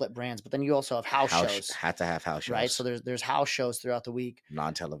because it's split brands, but then you also have house shows. Have to have house shows, right? So there's house shows throughout the week,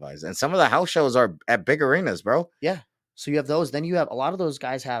 non-televised, and some of the house shows are at big arenas, bro. Yeah. So you have those. Then you have a lot of those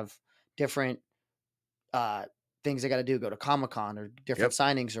guys have different things they got to do. Go to Comic-Con or different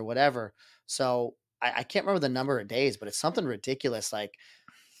signings or whatever. So I can't remember the number of days, but it's something ridiculous, like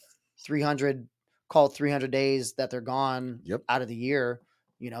 300 days that they're gone out of the year.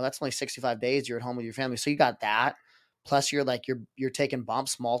 You know, that's only 65 days you're at home with your family. So you got that. Plus you're taking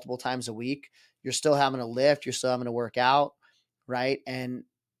bumps multiple times a week. You're still having to lift. You're still having to work out. Right. And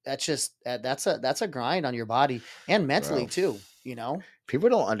that's just, that's a grind on your body and mentally too. You know, people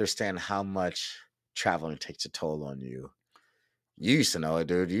don't understand how much traveling takes a toll on you. You used to know it,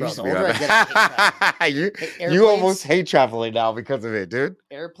 dude. You used to be you almost hate traveling now because of it, dude.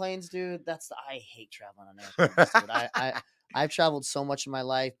 Airplanes, dude. I hate traveling on airplanes, dude. I've traveled so much in my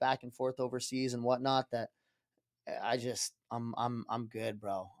life back and forth overseas and whatnot that I'm good,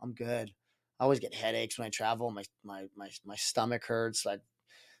 bro. I'm good. I always get headaches when I travel. My stomach hurts.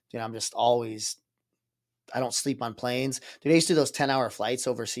 I'm just always, I don't sleep on planes. Dude, I used to do those 10-hour flights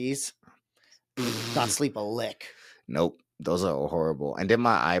overseas. Not sleep a lick. Nope. Those are horrible. And then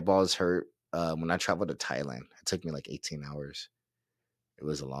my eyeballs hurt when I traveled to Thailand. It took me like 18 hours. It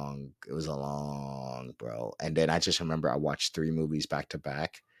was long, bro. And then I just remember I watched 3 movies back to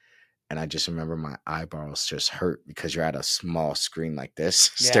back. And I just remember my eyeballs just hurt because you're at a small screen like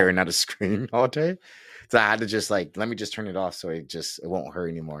this, staring at a screen all day. So I had to just let me just turn it off so it won't hurt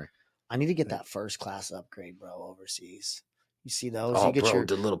anymore. I need to get that first class upgrade, bro, overseas. You see those? Oh, you get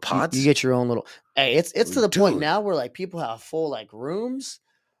the little pods. You get your own little. Hey, it's to the point now where like people have full like rooms.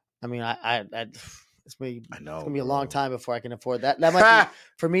 I mean, it's gonna be a long time before I can afford that. That might be,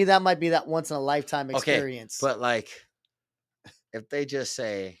 for me. That might be that once in a lifetime experience. Okay, but like, if they just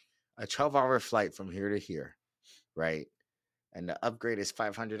say a 12-hour flight from here to here, right, and the upgrade is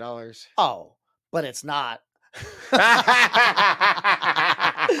 $500. Oh, but it's not.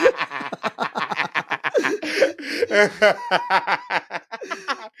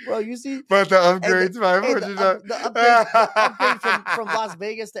 Bro, you see, but the upgrade's $500. The upgrade from Las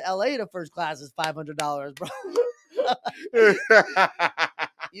Vegas to LA to first class is $500, bro.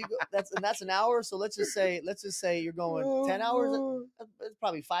 You go, that's an hour. So let's just say you're going 10 hours. It's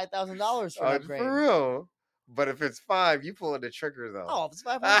probably $5,000 for an upgrade. For real. But if it's 5, you pulling the trigger though. Oh, if it's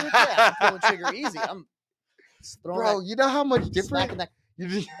 500, yeah, I'm pulling the trigger easy. I'm throwing bro. You know how much smacking different that.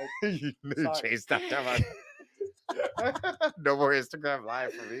 you Sorry. chased that down. No more Instagram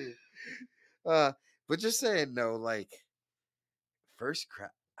live for me. But just saying no, like first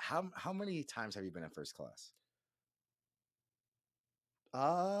class. How many times have you been in first class?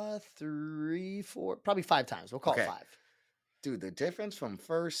 3, 4, probably 5 times. We'll call it 5. Dude, the difference from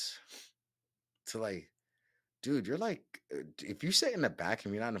first to like, dude, you're like, if you sit in the back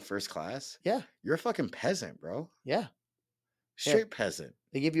and you're not in the first class, yeah, you're a fucking peasant, bro. Yeah, straight peasant.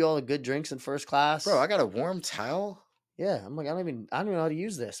 They give you all the good drinks in first class, bro. I got a warm towel. Yeah, I'm like, I don't even know how to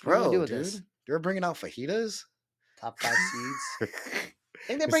use this. What Bro, do I do with dude, this? they're bringing out fajitas. Top 5 seeds.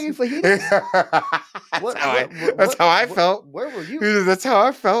 Think they're bringing fajitas? That's how I felt. Where were you? That's how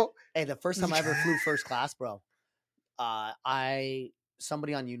I felt. Hey, the first time I ever flew first class, bro,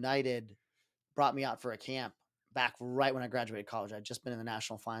 somebody on United brought me out for a camp back right when I graduated college. I'd just been in the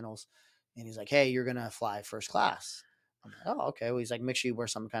national finals, and he's like, "Hey, you're gonna fly first class." I'm like, "Oh, okay." Well, he's like, "Make sure you wear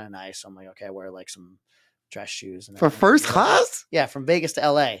something kind of nice." So I'm like, "Okay, I wear like some dress shoes." And for first class? Yeah, from Vegas to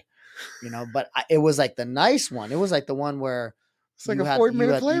LA. But it was like the nice one. It was like the one where it's like a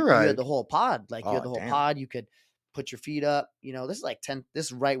 40-minute play ride. You had the whole pod. Like you had the whole damn. pod. You could put your feet up. This is like 10. This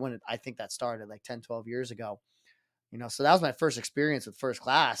is right when I think that started, like 10, 12 years ago. So that was my first experience with first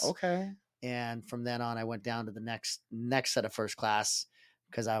class. Okay. And from then on, I went down to the next set of first class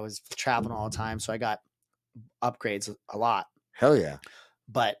because I was traveling all the time. So I got upgrades a lot. Hell yeah.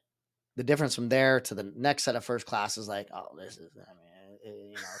 But the difference from there to the next set of first class is like, oh, this is,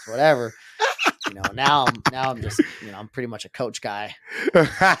 it's whatever. Now I'm just, I'm pretty much a coach guy.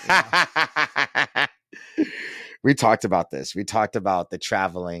 We talked about this. We talked about the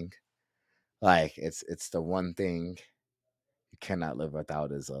traveling. Like it's the one thing you cannot live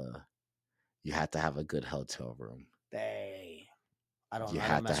without is you have to have a good hotel room. I don't You mess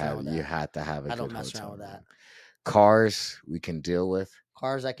have to have a good hotel room. I don't mess around with that. Cars we can deal with.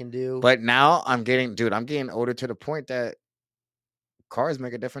 Cars I can do. But now I'm getting older to the point that cars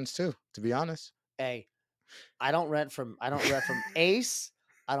make a difference too, to be honest. Hey, I don't rent from Ace.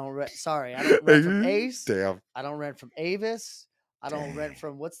 I don't rent from Ace. Damn. I don't rent from Avis. I don't rent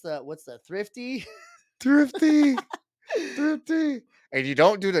from what's the Thrifty? Thrifty. And you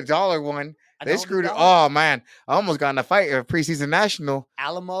don't do the dollar one. They screwed it. Oh man, I almost got in a fight at preseason national.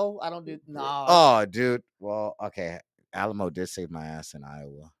 Alamo, I don't do no. Oh, dude. Well, okay. Alamo did save my ass in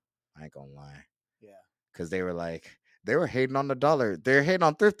Iowa. I ain't gonna lie. Yeah. Because they were hating on the dollar. They're hating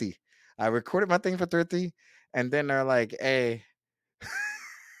on Thrifty. I recorded my thing for Thrifty, and then they're like, "Hey."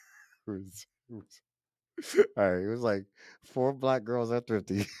 All right, it was like 4 black girls at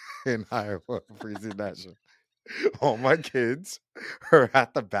Thrifty in Iowa preseason national. All my kids are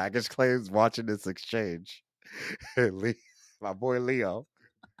at the baggage claims watching this exchange. My boy Leo,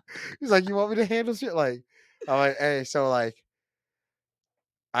 he's like, "You want me to handle shit?" Like, I'm like, "Hey, so like,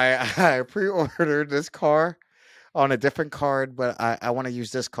 I pre-ordered this car on a different card, but I want to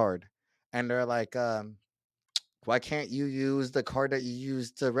use this card." And they're like, "Why can't you use the card that you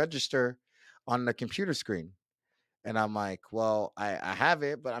used to register on the computer screen?" And I'm like, "Well, I have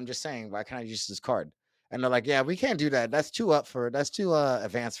it, but I'm just saying, why can't I use this card?" And they're like, "Yeah, we can't do that. That's too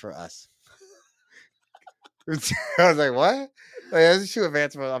advanced for us." I was like, "What?" Like, that's too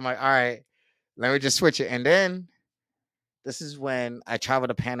advanced for us. I'm like, "All right, let me just switch it." And then this is when I traveled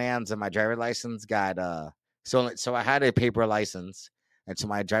to Pan Am's and my driver's license got so I had a paper license, and so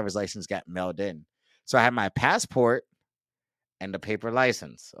my driver's license got mailed in. So I had my passport and the paper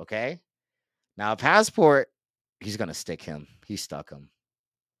license. Okay, now a passport, he's gonna stick him. He stuck him.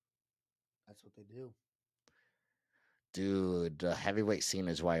 That's what they do. Dude, the heavyweight scene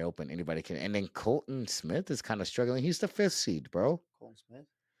is wide open. Anybody can. And then Colton Smith is kind of struggling. He's the 5th seed, bro. Colton Smith?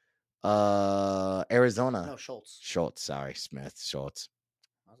 Arizona. No, Schultz. Sorry, Smith. Schultz.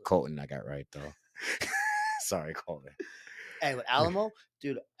 Colton, I got right, though. Sorry, Colton. Hey, with Alamo,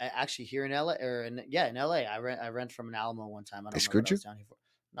 dude, actually here in LA, in LA, I rent from an Alamo one time. I don't know what I was down here for.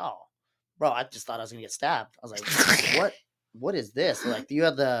 No. Bro, I just thought I was going to get stabbed. I was like, what is this? Like, do you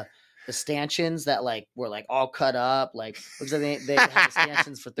have the stanchions that like were like all cut up? Like, looks like they had the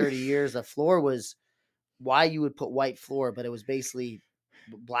stanchions for 30 years. The floor was why you would put white floor, but it was basically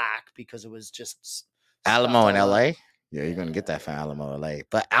black because it was just Alamo in LA. Yeah, you're gonna get that from Alamo, LA.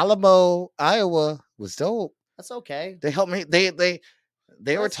 But Alamo, Iowa was dope. That's okay. They helped me. They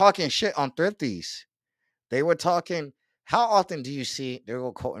were talking shit on Thrifties. They were talking. How often do you see? They're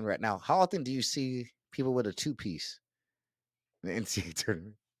all quoting right now. How often do you see people with a 2-piece in the NCAA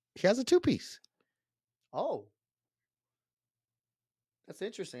tournament? He has a 2-piece. Oh, that's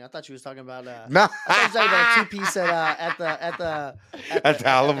interesting. I thought you was talking about. No, I thought you were talking about a 2-piece at the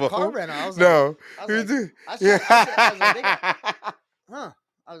Alamo. car rental. I was No, like, huh?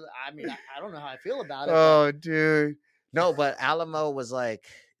 I mean, I don't know how I feel about it. Oh, dude. No, but Alamo was like,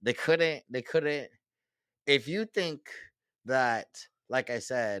 they couldn't. If you think that, like I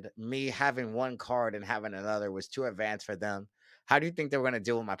said, me having one card and having another was too advanced for them, how do you think they were going to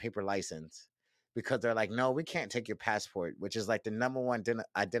deal with my paper license? Because they're like, no, we can't take your passport, which is like the number one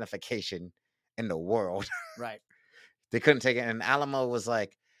identification in the world. Right. They couldn't take it. And Alamo was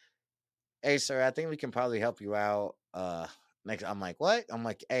like, hey, sir, I think we can probably help you out. Next, I'm like, what? I'm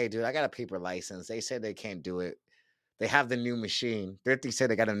like, hey, dude, I got a paper license. They said they can't do it. They have the new machine. Thrifty said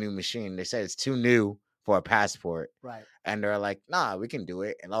they got a new machine. They said it's too new for a passport. Right. And they're like, nah, we can do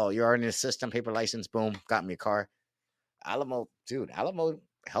it. And you're already in the system, paper license, boom, got me a car. Alamo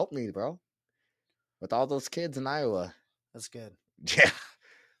helped me, bro. With all those kids in Iowa. That's good. Yeah.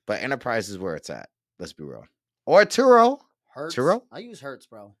 But Enterprise is where it's at. Let's be real. Or Turo. Hertz. Turo? I use Hertz,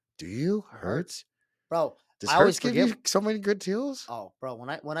 bro. Do you? Hertz? Bro, does I Hertz always give you so many good deals? Oh, bro,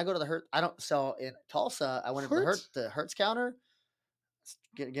 when I go to the Hertz, I don't. So in Tulsa, I went to the Hertz counter,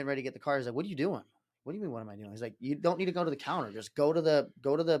 getting ready to get the car. He's like, "What are you doing? What do you mean? What am I doing?" He's like, "You don't need to go to the counter. Just go to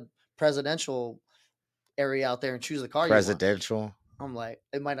the presidential area out there and choose the car." Presidential. You want. I'm like,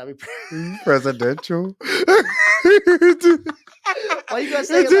 it might not be presidential. Why you gonna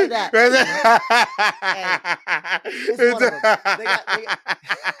say it like that? Hey, it's one of them. They got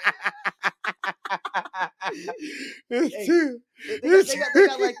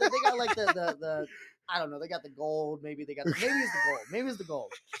like the I don't know. They got the gold. Maybe it's the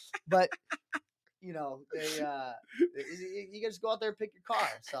gold. But you know, you can just go out there and pick your car.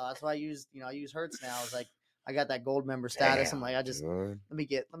 So that's why I use Hertz now. It's like I got that gold member status. Damn, I'm like,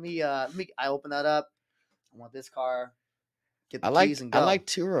 I open that up. I want this car. Get the keys and go. I like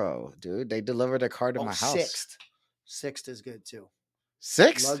Turo, dude. They deliver their car to my house. Sixth is good too.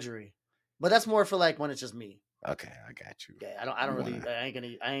 Sixth? Luxury. But that's more for like when it's just me. Okay, I got you. Yeah, I don't really. I ain't.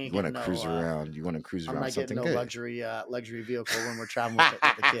 You want to cruise around? You want to cruise around? I'm not getting no luxury vehicle when we're traveling with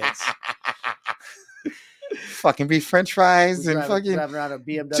the kids. Fucking be French fries and fucking driving around a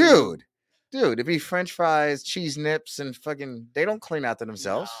BMW. Dude, it'd be French fries, cheese nips, and fucking. They don't clean after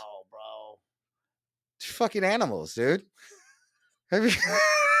themselves. No, bro. Fucking animals, dude. Have you?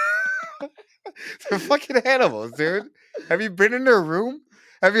 They're fucking animals, dude. Have you been in their room?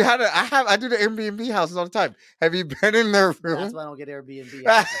 Have you had I do the Airbnb houses all the time. Have you been in their room? That's why I don't get Airbnb.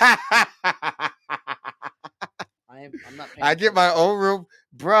 I'm not paying. I get my own room,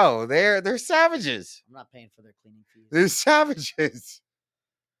 bro. They're savages. I'm not paying for their cleaning fees. They're savages.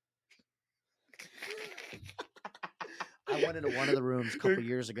 I went into one of the rooms a couple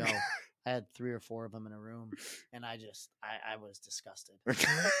years ago. I had 3 or 4 of them in a room, and I was disgusted.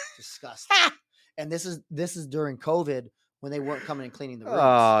 Disgusted. And this is during COVID when they weren't coming and cleaning the rooms.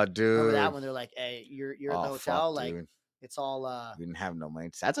 Oh, dude. Remember that when they're like, "Hey, you're in the hotel, like dude. It's all we didn't have no money.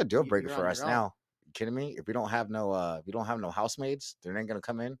 That's a deal breaker for us now. You kidding me? If we don't have no housemaids, they're not gonna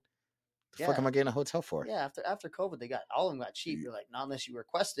come in. The fuck am I getting a hotel for? Yeah, after COVID, all of them got cheap. You're like, not unless you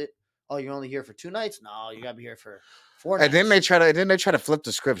request it. Oh, you're only here for 2 nights? No, you gotta be here for 4 nights. And then they try to flip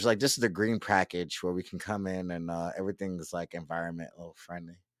the scripts. Like, this is the green package where we can come in and everything's like environmental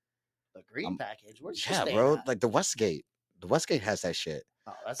friendly. The green package? Where's bro? At? Like the Westgate. The Westgate has that shit.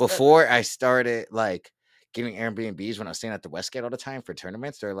 Oh, that's before I started like getting Airbnbs when I was staying at the Westgate all the time for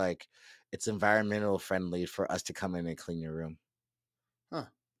tournaments, they're like, it's environmental friendly for us to come in and clean your room. Huh.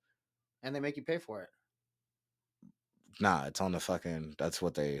 And they make you pay for it. Nah, it's on the fucking. That's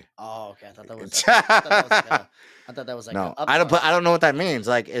what they. Oh, okay. I thought that was. I thought that was like. No, I don't know what that means.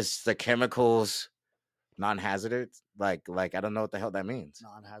 Like, is the chemicals non-hazardous? Like I don't know what the hell that means.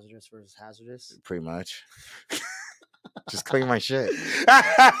 Non-hazardous versus hazardous. Pretty much. Just clean my shit.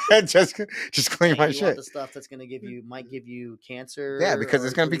 just clean my shit. Want the stuff that's gonna might give you cancer. Yeah, because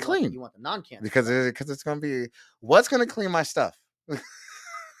it's gonna be clean. You want the non-cancer. Because it's gonna be what's gonna clean my stuff.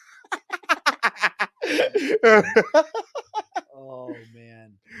 Oh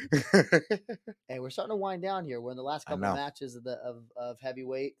man. Hey, we're starting to wind down here. We're in the last couple of matches of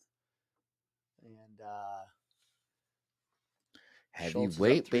heavyweight. And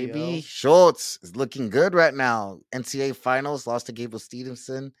heavyweight, baby. Schultz is looking good right now. NCAA finals, lost to Gable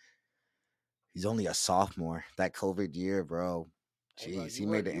Stevenson. He's only a sophomore. That COVID year, bro. Hey, bro, Jeez, he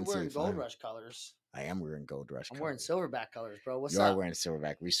made the you wearing NCAA Gold final. Rush colors. I am wearing Gold Rush I'm colors. wearing Silverback colors, bro. What's You up? are wearing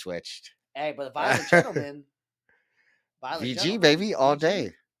Silverback. We switched. Hey, but the Violent Gentleman. VG, baby, all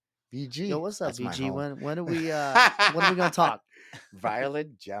day. VG. Yo, what's up, That's my VG? home. When are we gonna talk?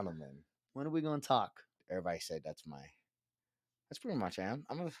 Violent Gentleman. When are we gonna talk? Everybody said that's pretty much I am.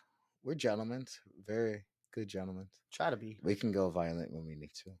 We're gentlemen. Very good gentlemen. Try to be. We can go violent when we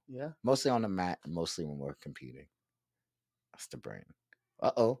need to. Yeah. Mostly on the mat, mostly when we're competing. That's the brain.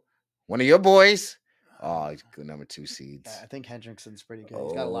 One of your boys. Oh, he's good number 2 seeds. Yeah, I think Hendrickson's pretty good.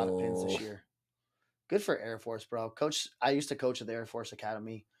 He's got a lot of pins this year. Good for Air Force, bro. Coach, I used to coach at the Air Force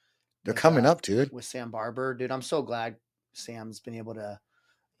Academy. They're coming up, dude. With Sam Barber. Dude, I'm so glad Sam's been able to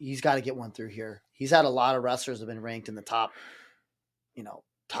 – he's got to get one through here. He's had a lot of wrestlers that have been ranked in the top 10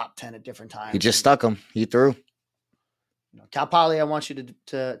 at different times. He just stuck him. He threw. Cal Poly, I want you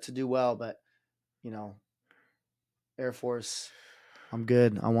to do well, but, Air Force – I'm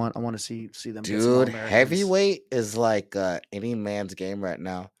good. I want to see them. Dude, heavyweight is like any man's game right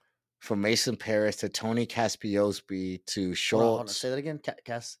now. From Mason Paris to Tony Caspioppi to Schultz. Hold on. Say that again.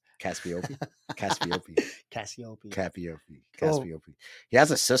 Caspioppi. Caspioppi. He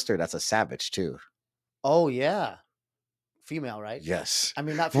has a sister that's a savage too. Oh yeah, female, right? Yes. I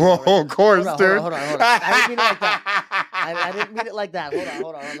mean, not female. Whoa, right? Of course, dude. Hold on. I didn't mean it like that. I didn't mean it like that.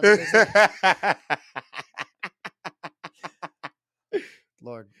 Hold on. Let me say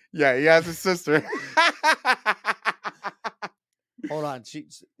Lord. Yeah, he has a sister. Hold on.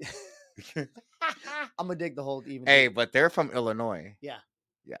 I'm gonna dig the whole even. Hey, but they're from Illinois. Yeah.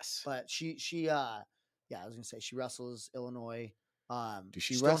 Yes. But she I was gonna say she wrestles Illinois.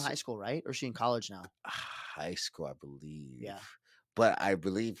 She's still in high school, right? Or is she in college now? High school, I believe. Yeah. But I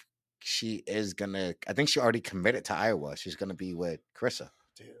believe she is gonna. I think she already committed to Iowa. She's gonna be with Carissa.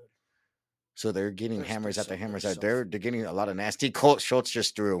 Dude. So they're getting hammers after hammers. They're getting a lot of nasty. Colt Schultz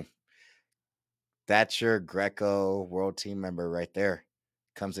just threw. That's your Greco world team member right there.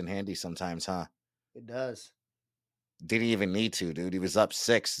 Comes in handy sometimes, huh? It does. Didn't even need to, dude. He was up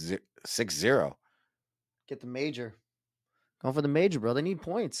 6-0. Get the major. Going for the major, bro. They need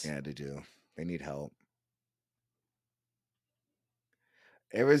points. Yeah, they do. They need help.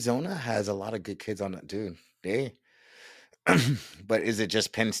 Arizona has a lot of good kids on it, dude. But is it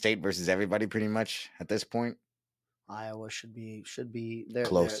just Penn State versus everybody pretty much at this point? Iowa should be they're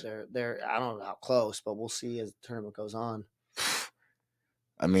close. They're I don't know how close, but we'll see as the tournament goes on.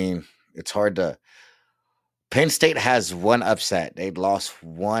 I mean, it's hard to. Penn State has one upset. They lost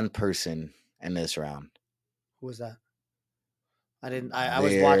one person in this round. Who was that? I didn't. I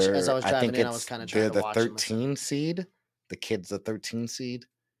was watching as I was driving in. I was kind of trying to watch. They're the 13 seed. The kid's the 13 seed.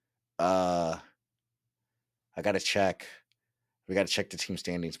 I gotta check. We gotta check the team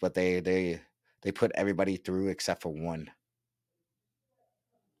standings, but they put everybody through except for one.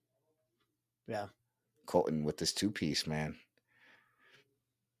 Yeah. Colton with this 2-piece, man.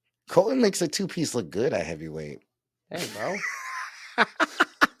 Colton makes a 2-piece look good at heavyweight. Hey, bro. I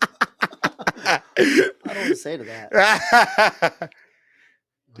don't want to say to that.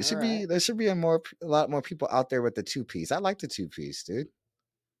 There should be a lot more people out there with the 2-piece. I like the 2-piece, dude.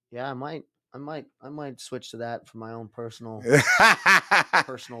 Yeah, I might switch to that for my own personal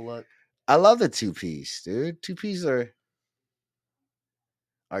look. I love the 2-piece, dude. 2-piece are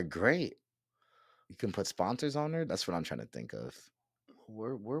great. You can put sponsors on there. That's what I'm trying to think of.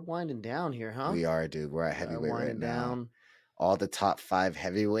 We're winding down here, huh? We are, dude. We're at heavyweight right now. Down. All the top 5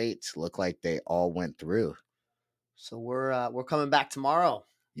 heavyweights look like they all went through. So we're coming back tomorrow.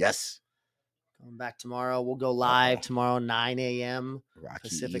 Yes. Coming back tomorrow. We'll go live tomorrow, 9 a.m.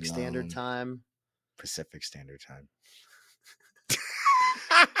 Pacific Standard Time. Pacific Standard Time.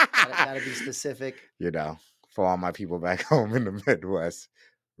 Gotta be specific. For all my people back home in the Midwest.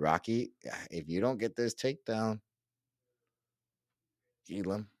 Rocky, if you don't get this takedown,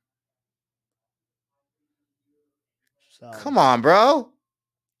 Elam. So, come on, bro.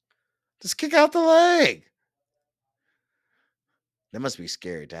 Just kick out the leg. They must be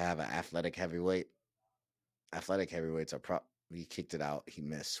scared to have an athletic heavyweight. Athletic heavyweights are he kicked it out. He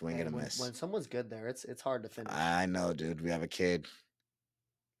missed. Swing and a miss. When someone's good there, it's hard to finish. I know, dude. We have a kid.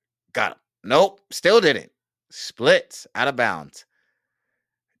 Got him. Nope. Still didn't. Splits out of bounds.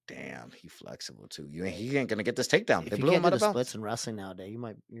 Damn, he flexible too. He ain't gonna get this takedown. If you can't do the splits in wrestling nowadays,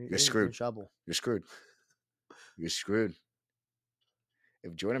 you're screwed. In trouble. You're screwed. You're screwed.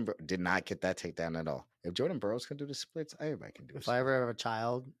 If Jordan did not get that takedown at all, if Jordan Burroughs can do the splits, everybody can do it. If I ever have a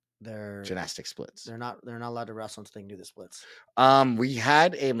child, they're gymnastic splits. They're not allowed to wrestle until they can do the splits. We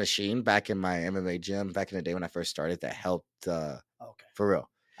had a machine back in my MMA gym back in the day when I first started that helped. For real.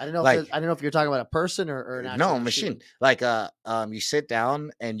 I don't know. Like, I don't know if you're talking about a person or an actual no machine. Like you sit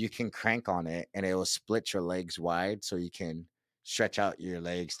down and you can crank on it, and it will split your legs wide, so you can stretch out your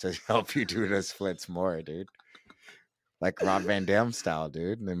legs to help you do the splits more, dude. Like Rob Van Dam style,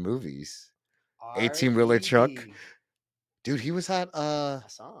 dude, in the movies. 18-wheeler truck. Dude, he was at I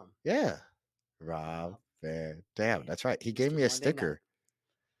saw him. Yeah. Rob Van Dam. That's right. He gave me a sticker.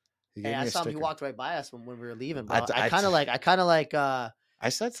 Hey, I saw him. He walked right by us when we were leaving. I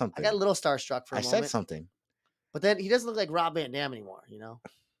said something. I got a little starstruck for a moment. I said something. But then he doesn't look like Rob Van Dam anymore, you know?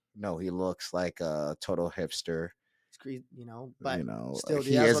 No, he looks like a total hipster. But still,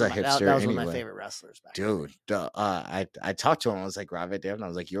 he is a hipster. That was one of my favorite wrestlers back then. I talked to him. I was like, Rob Van Dam. I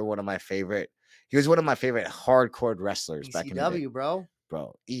was like, you're one of my favorite. He was one of my favorite hardcore wrestlers back in the day. ECW,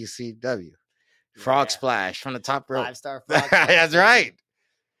 bro. ECW. Frog Splash from the top rope. 5-star frog. That's right.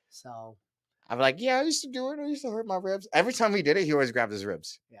 So I'm like, yeah, I used to do it. I used to hurt my ribs. Every time he did it, he always grabbed his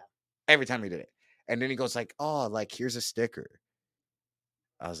ribs. Yeah. Every time he did it. And then he goes like, oh, like, here's a sticker.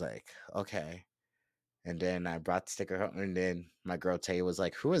 I was like, okay. And then I brought the sticker home, and then my girl Tay was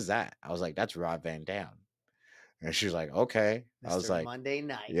like, who is that? I was like, that's Rob Van Dam. And she was like, okay. Mr. I was like, Monday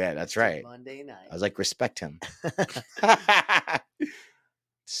night. Yeah, that's right. Monday night. I was like, respect him.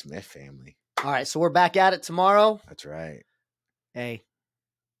 Smith family. All right, so we're back at it tomorrow. That's right. Hey,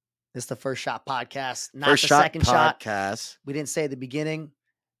 this is the First Shot Podcast, not First the Shot Second Shot Podcast. We didn't say at the beginning.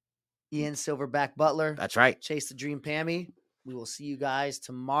 Ian Silverback Butler. That's right. Chase the Dream Pammy. We will see you guys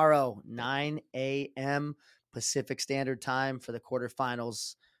tomorrow, 9 a.m. Pacific Standard Time for the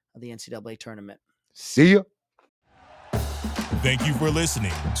quarterfinals of the NCAA tournament. See ya. Thank you for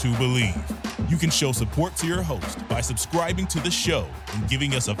listening to Bleav. You can show support to your host by subscribing to the show and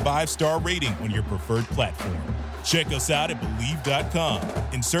giving us a 5-star rating on your preferred platform. Check us out at Bleav.com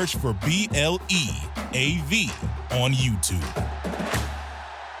and search for BLEAV on YouTube.